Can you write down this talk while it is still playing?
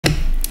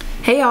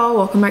Hey y'all,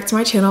 welcome back to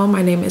my channel.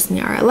 My name is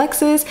Niara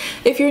Alexis.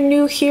 If you're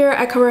new here,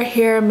 I cover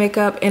hair,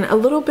 makeup, and a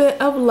little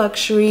bit of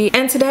luxury.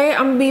 And today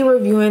I'm gonna be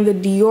reviewing the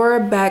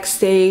Dior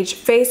Backstage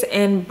Face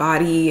and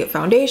Body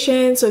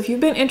Foundation. So if you've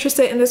been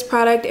interested in this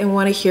product and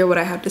want to hear what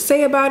I have to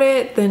say about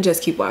it, then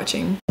just keep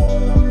watching.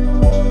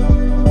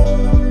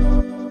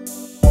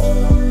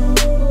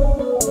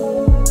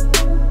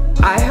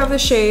 I have the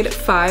shade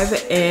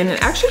 5N.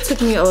 It actually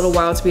took me a little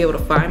while to be able to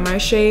find my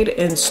shade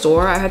in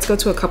store. I had to go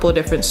to a couple of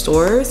different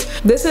stores.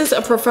 This is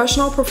a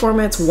professional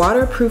performance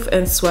waterproof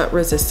and sweat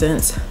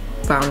resistance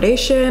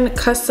foundation,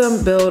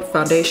 custom build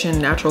foundation,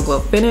 natural glow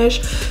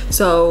finish.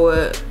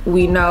 So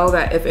we know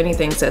that if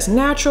anything says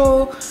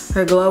natural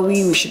or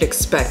glowy, we should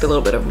expect a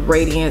little bit of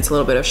radiance, a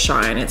little bit of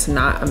shine. It's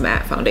not a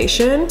matte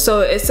foundation. So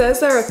it says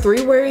there are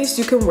 3 ways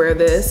you can wear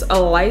this: a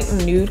light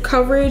nude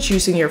coverage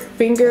using your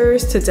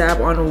fingers to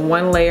dab on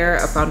 1 layer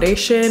of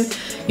foundation.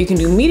 You can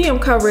do medium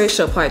coverage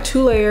to apply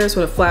 2 layers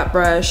with a flat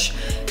brush,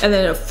 and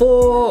then a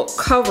full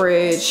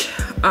coverage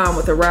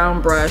with a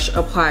round brush,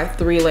 apply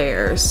 3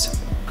 layers.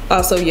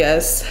 Also,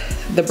 yes,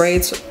 the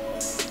braids,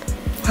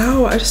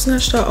 wow, I just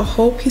snatched out a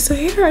whole piece of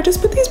hair. I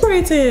just put these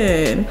braids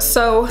in.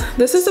 So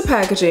this is the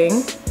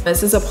packaging.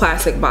 This is a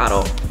plastic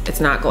bottle. It's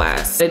not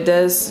glass. It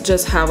does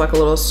just have like a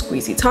little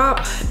squeezy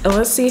top. And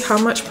let's see how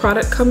much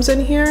product comes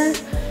in here.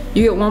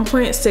 You get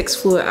 1.6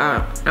 fluid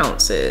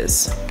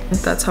ounces.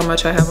 That's how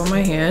much I have on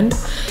my hand.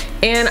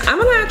 And I'm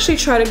gonna actually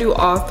try to do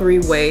all 3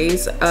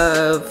 ways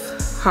of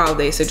how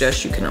they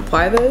suggest you can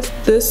apply this.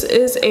 This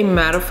is a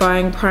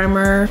mattifying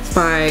primer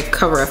by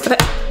Cover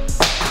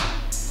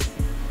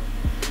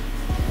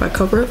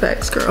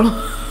FX, girl.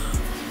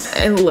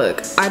 And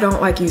look, I don't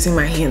like using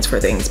my hands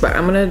for things, but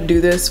I'm gonna do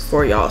this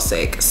for y'all's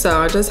sake.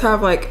 So I just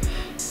have like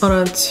on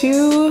a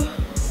 2,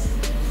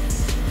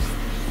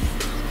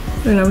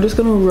 and I'm just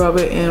gonna rub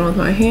it in with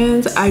my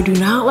hands. I do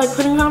not like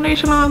putting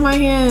foundation on with my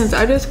hands.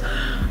 I don't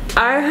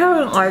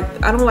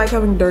like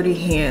having dirty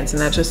hands, and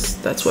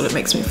that's what it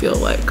makes me feel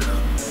like.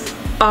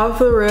 Off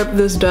the rip,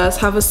 this does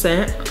have a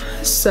scent.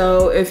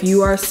 So if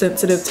you are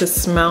sensitive to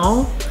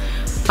smell,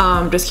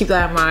 just keep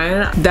that in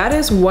mind. That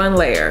is 1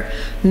 layer.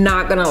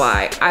 Not gonna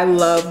lie, I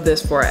love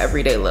this for an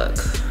everyday look.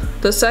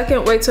 The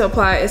second way to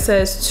apply, it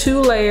says 2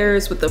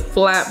 layers with a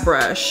flat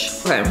brush.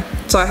 Okay,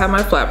 so I have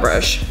my flat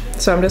brush.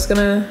 So I'm just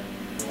gonna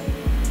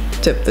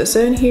dip this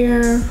in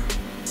here.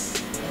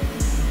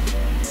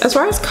 As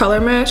far as color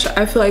match,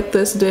 I feel like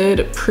this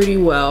did pretty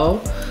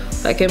well.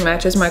 Like it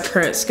matches my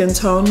current skin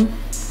tone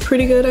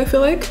pretty good, I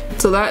feel like.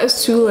 So that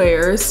is 2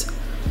 layers.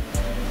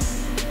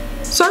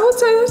 So I would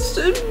say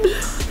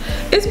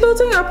it's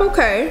building up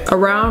okay. A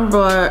round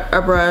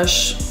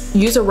brush,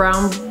 use a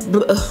round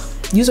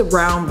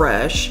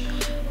brush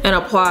and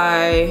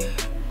apply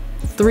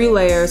 3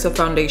 layers of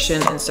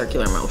foundation in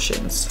circular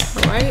motions,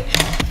 all right?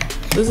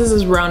 This is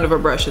as round of a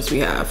brush as we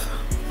have.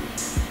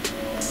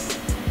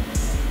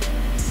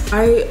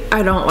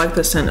 I don't like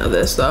the scent of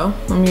this though.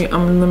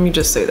 Let me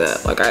just say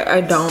that. Like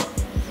I don't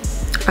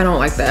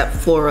like that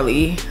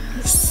florally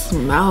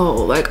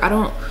smell. Like I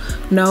don't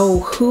know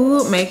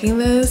who making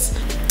this.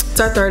 It's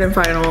our 3rd and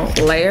final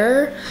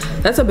layer.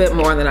 That's a bit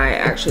more than I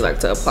actually like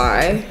to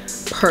apply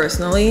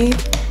personally,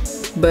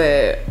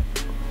 but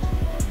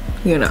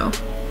you know,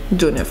 I'm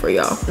doing it for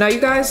y'all. Now you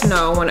guys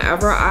know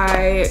whenever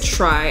I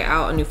try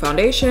out a new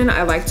foundation,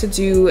 I like to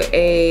do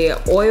a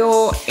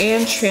oil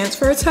and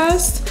transfer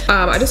test.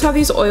 I just have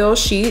these oil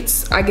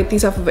sheets. I get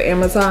these off of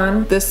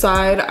Amazon. This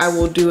side I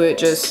will do it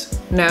just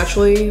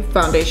naturally,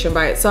 foundation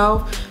by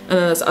itself, and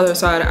then this other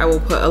side I will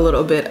put a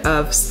little bit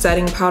of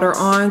setting powder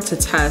on to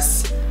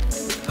test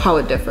how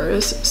it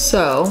differs.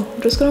 So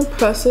I'm just gonna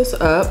press this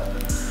up.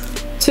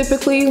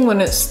 Typically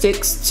when it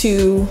sticks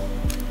to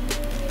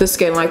the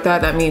skin like that,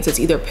 that means it's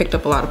either picked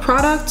up a lot of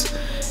product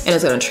and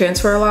it's gonna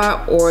transfer a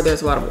lot, or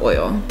there's a lot of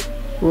oil.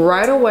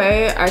 Right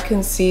away I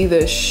can see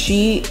the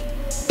sheet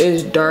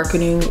is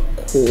darkening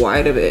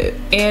quite a bit,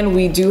 and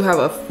we do have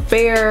a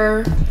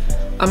fair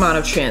amount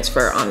of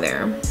transfer on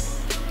there.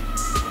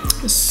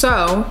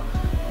 So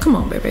come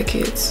on, baby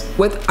kids,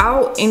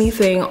 without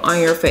anything on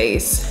your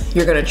face,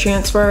 you're gonna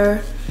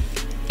transfer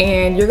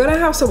and you're gonna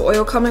have some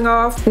oil coming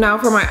off. Now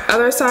for my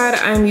other side,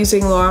 I'm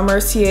using Laura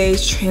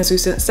Mercier's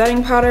translucent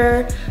setting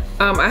powder.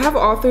 I have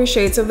all 3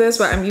 shades of this,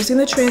 but I'm using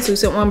the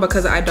translucent one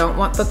because I don't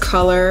want the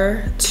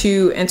color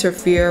to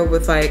interfere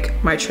with like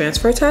my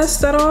transfer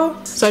test at all.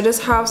 So I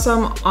just have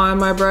some on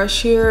my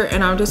brush here,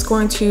 and I'm just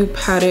going to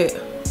pat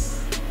it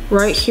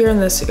right here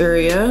in this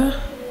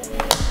area.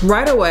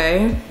 Right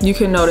away, you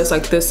can notice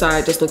like this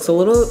side just looks a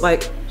little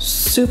like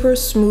super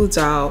smoothed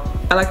out.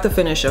 I like the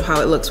finish of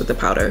how it looks with the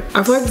powder.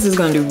 I feel like this is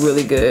gonna do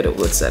really good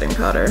with setting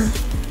powder.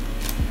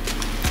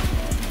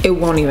 It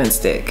won't even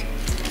stick.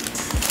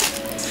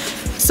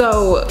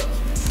 So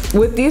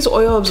with these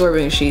oil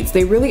absorbing sheets,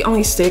 they really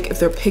only stick if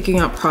they're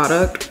picking up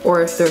product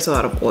or if there's a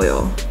lot of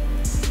oil.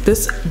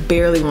 This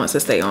barely wants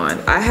to stay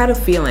on. I had a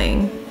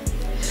feeling.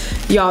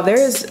 Y'all,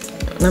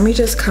 let me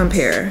just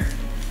compare.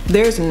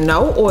 There's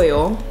no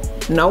oil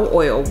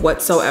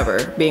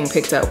whatsoever being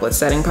picked up with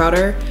setting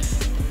powder,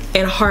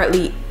 and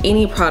hardly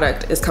any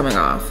product is coming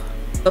off.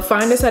 But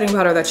find a setting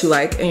powder that you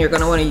like, and you're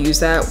gonna wanna use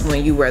that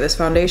when you wear this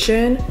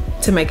foundation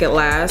to make it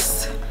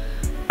last,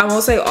 I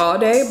won't say all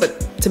day, but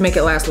to make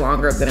it last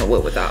longer than it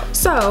would without.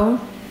 So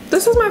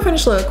this is my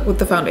finished look with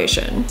the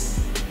foundation.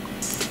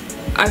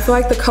 I feel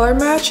like the color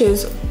match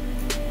is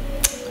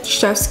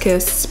chef's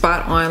kiss,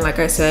 spot on. Like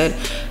I said,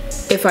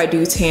 if I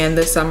do tan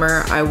this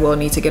summer, I will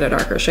need to get a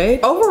darker shade.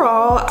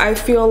 Overall, I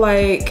feel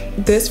like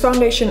this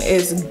foundation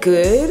is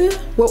good.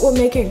 What will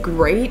make it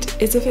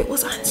great is if it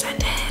was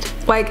unscented.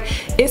 Like,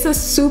 it's a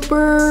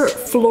super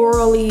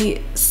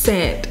florally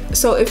scent.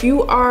 So if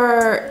you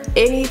are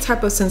any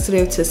type of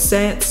sensitive to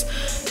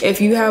scents,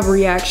 if you have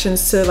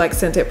reactions to like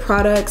scented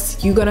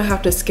products, you're gonna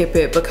have to skip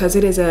it because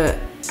it is a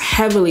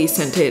heavily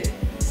scented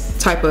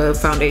type of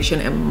foundation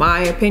in my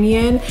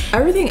opinion.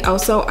 Everything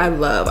else though, I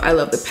love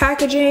the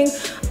packaging.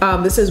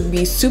 This is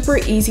be super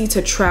easy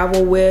to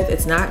travel with.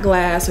 It's not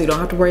glass, so you don't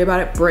have to worry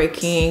about it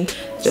breaking.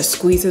 It just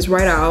squeezes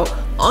right out.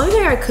 Only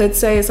thing I could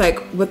say is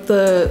like with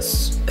the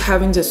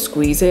having to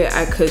squeeze it,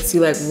 I could see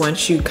like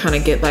once you kind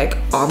of get like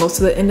almost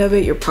to the end of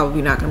it, you're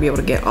probably not gonna be able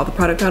to get all the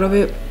product out of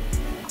it.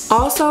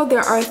 Also,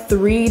 there are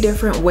 3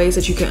 different ways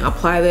that you can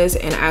apply this,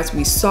 and as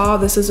we saw,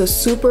 this is a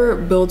super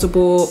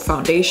buildable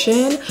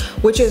foundation,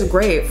 which is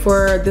great.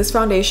 For this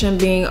foundation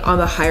being on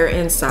the higher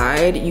end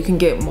side, you can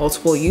get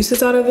multiple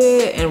uses out of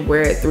it and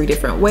wear it 3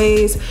 different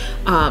ways.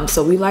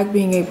 So we like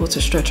being able to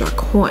stretch our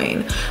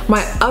coin.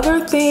 My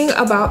other thing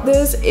about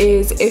this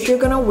is if you're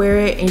gonna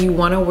wear it and you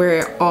wanna wear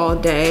it all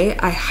day,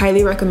 I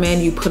highly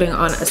recommend you putting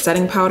on a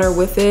setting powder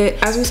with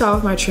it. As we saw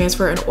with my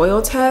transfer and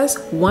oil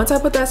test, once I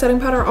put that setting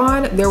powder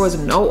on, there was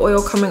no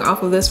oil coming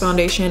off of this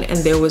foundation and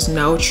there was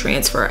no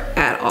transfer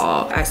at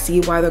all. I see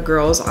why the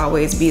girls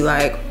always be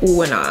like,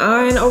 ooh and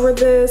ahhing over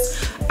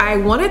this. I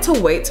wanted to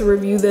wait to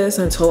review this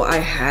until I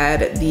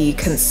had the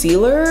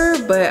concealer,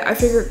 but I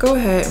figured go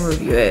ahead and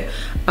review it.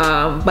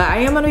 But I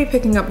am gonna be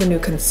picking up the new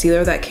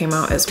concealer that came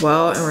out as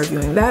well and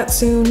reviewing that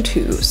soon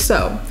too.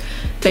 So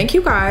thank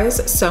you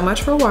guys so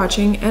much for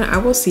watching, and I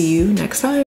will see you next time.